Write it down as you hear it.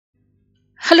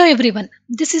Hello everyone,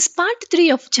 this is part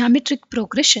 3 of geometric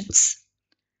progressions.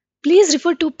 Please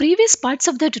refer to previous parts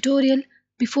of the tutorial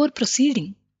before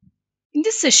proceeding. In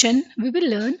this session, we will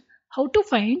learn how to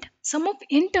find sum of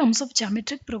n terms of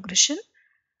geometric progression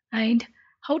and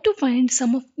how to find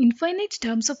sum of infinite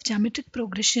terms of geometric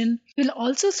progression. We will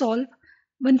also solve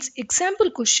one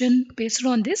example question based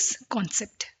on this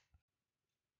concept.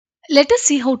 Let us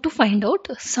see how to find out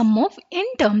sum of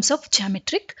n terms of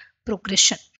geometric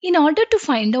progression. In order to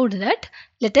find out that,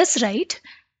 let us write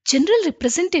general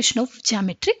representation of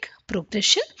geometric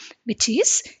progression, which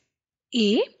is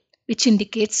A, which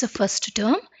indicates the first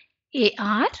term,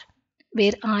 AR,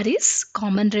 where R is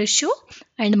common ratio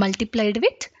and multiplied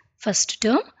with first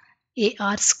term,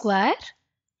 AR square,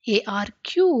 AR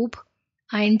cube,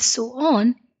 and so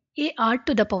on, AR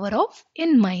to the power of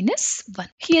n minus 1.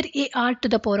 Here AR to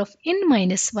the power of n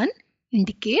minus 1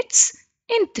 indicates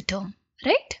nth term,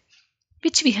 right?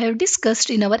 Which we have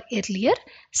discussed in our earlier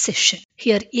session.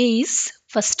 Here A is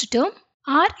first term,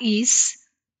 R is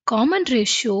common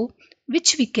ratio,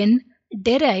 which we can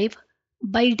derive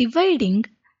by dividing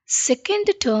second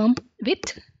term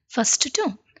with first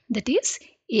term. That is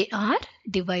AR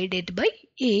divided by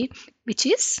A, which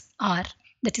is R.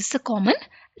 That is the common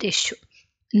ratio.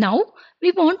 Now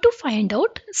we want to find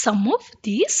out sum of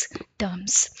these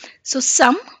terms. So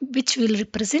sum, which will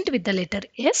represent with the letter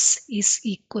S, is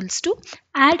equals to,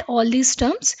 add all these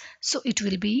terms. So it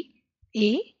will be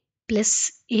A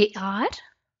plus AR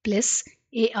plus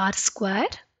AR square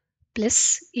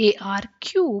plus AR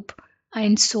cube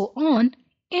and so on,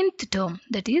 nth term,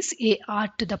 that is AR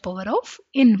to the power of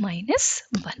n minus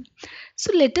 1.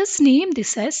 So let us name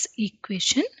this as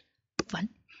equation 1.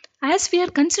 As we are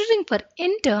considering for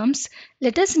n terms,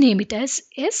 let us name it as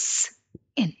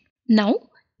Sn. Now,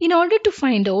 in order to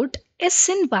find out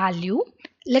Sn value,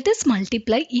 let us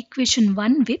multiply equation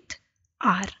 1 with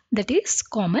R, that is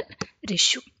common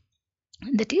ratio.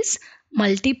 That is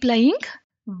multiplying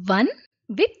 1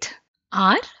 with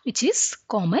R, which is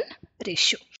common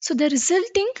ratio. So the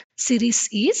resulting series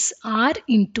is R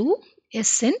into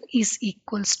Sn is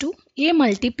equals to A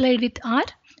multiplied with R,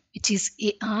 which is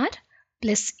AR,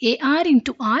 plus AR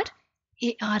into R,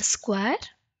 AR square,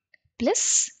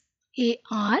 plus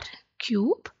AR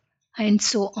cube, and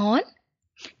so on,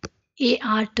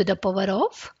 AR to the power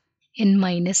of n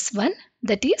minus 1,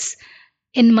 that is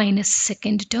n minus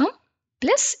second term,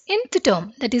 plus nth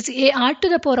term, that is AR to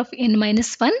the power of n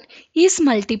minus 1 is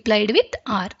multiplied with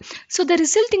R. So the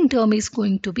resulting term is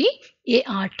going to be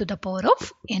AR to the power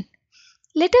of n.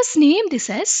 Let us name this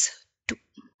as 2.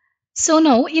 So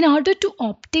now, in order to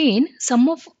obtain sum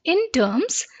of n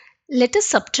terms, let us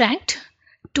subtract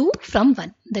 2 from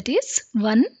 1. That is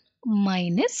 1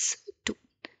 minus 2.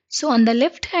 So on the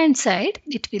left hand side,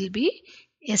 it will be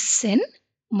Sn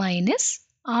minus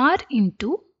R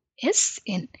into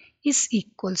Sn is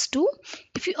equals to,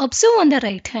 if you observe on the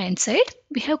right hand side,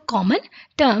 we have common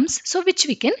terms, so which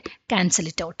we can cancel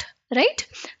it out, right?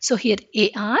 So here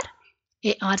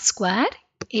AR square,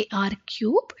 AR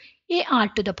cube, AR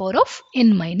to the power of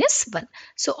n minus 1.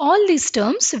 So all these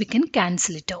terms we can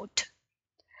cancel it out.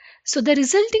 So the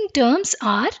resulting terms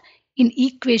are, in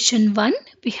equation 1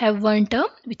 we have one term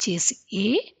which is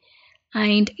A,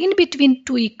 and in between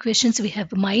two equations we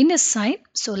have minus sign.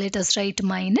 So let us write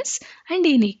minus, and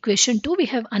in equation 2 we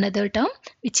have another term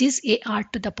which is AR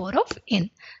to the power of n.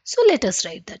 So let us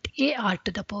write that AR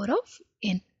to the power of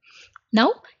n.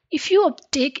 Now if you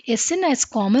take Sn as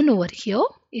common over here,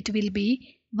 it will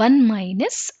be 1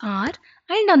 minus R,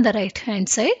 and on the right hand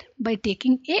side, by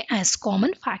taking A as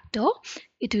common factor,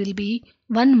 it will be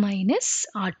 1 minus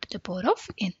R to the power of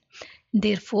n.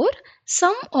 Therefore,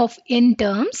 sum of n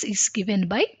terms is given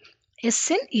by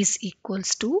Sn is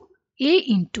equals to A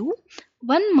into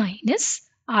 1 minus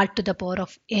R to the power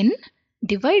of n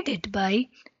divided by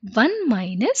 1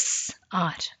 minus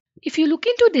R. If you look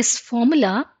into this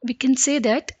formula, we can say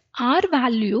that R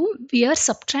value we are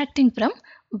subtracting from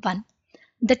 1.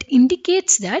 That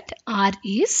indicates that R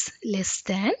is less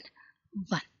than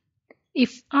 1.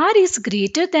 If R is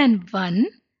greater than 1,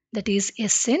 that is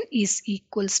Sn is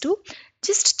equals to,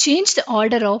 just change the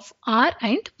order of R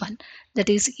and 1. That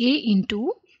is A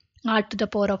into R to the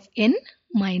power of n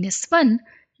minus 1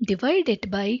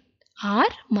 divided by R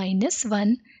minus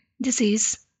 1. This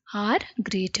is R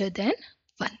greater than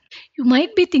 1. You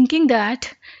might be thinking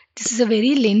that this is a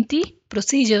very lengthy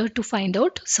procedure to find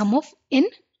out sum of n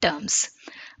terms.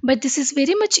 But this is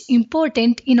very much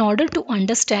important in order to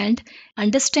understand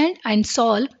and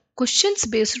solve questions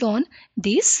based on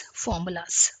these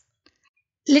formulas.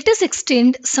 Let us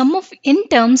extend sum of n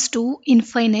terms to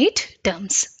infinite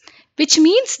terms, which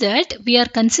means that we are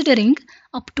considering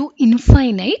up to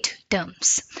infinite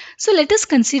terms. So let us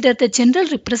consider the general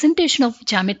representation of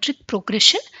geometric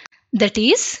progression, that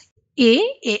is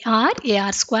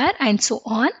AR square and so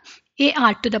on,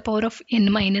 AR to the power of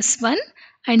n minus 1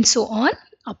 and so on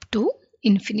up to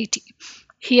infinity.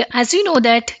 Here, as you know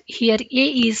that here A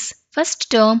is first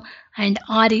term and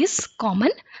R is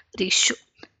common ratio.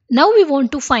 Now we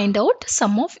want to find out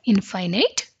sum of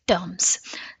infinite terms.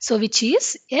 So which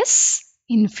is S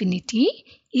infinity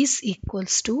is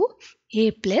equals to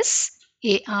A plus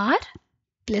AR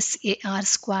plus AR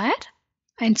square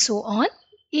and so on,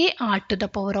 AR to the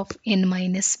power of n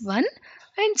minus 1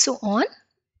 and so on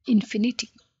infinity.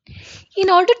 In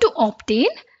order to obtain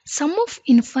sum of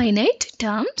infinite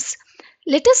terms,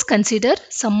 let us consider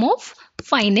sum of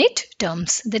finite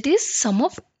terms, that is sum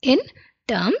of n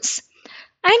terms,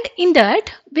 and in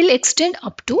that will extend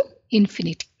up to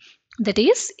infinity. That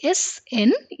is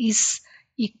Sn is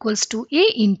equals to A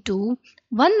into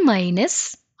 1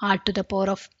 minus R to the power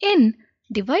of n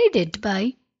divided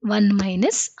by 1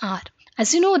 minus R.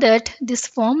 As you know that this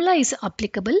formula is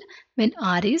applicable when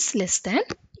R is less than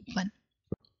 1.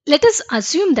 Let us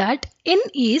assume that n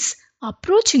is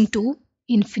approaching to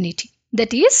infinity.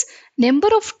 That is, number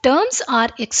of terms are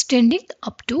extending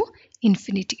up to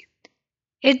infinity.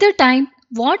 At the time,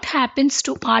 what happens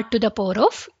to R to the power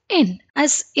of n?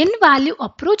 As n value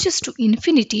approaches to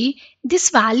infinity, this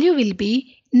value will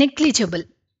be negligible.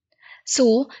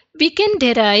 So, we can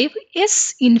derive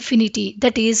S infinity,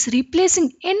 that is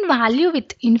replacing n value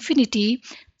with infinity,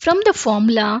 from the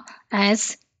formula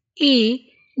as A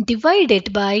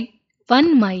divided by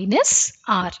 1 minus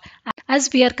R. As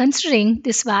we are considering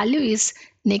this value is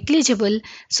negligible,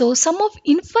 so sum of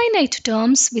infinite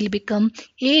terms will become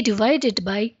A divided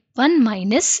by 1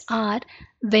 minus R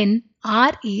when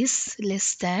R is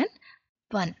less than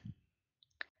 1.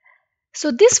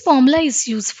 So this formula is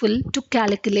useful to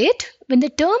calculate when the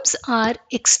terms are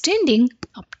extending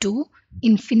up to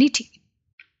infinity.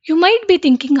 You might be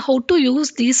thinking how to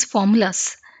use these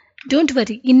formulas. Don't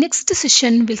worry, in next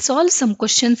session we'll solve some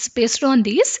questions based on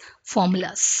these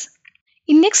formulas.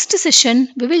 In next session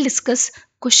we will discuss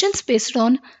questions based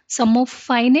on sum of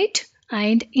finite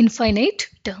and infinite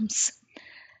terms.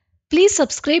 Please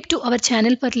subscribe to our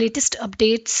channel for latest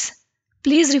updates.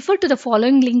 Please refer to the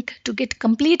following link to get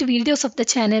complete videos of the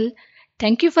channel.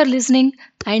 Thank you for listening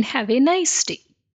and have a nice day.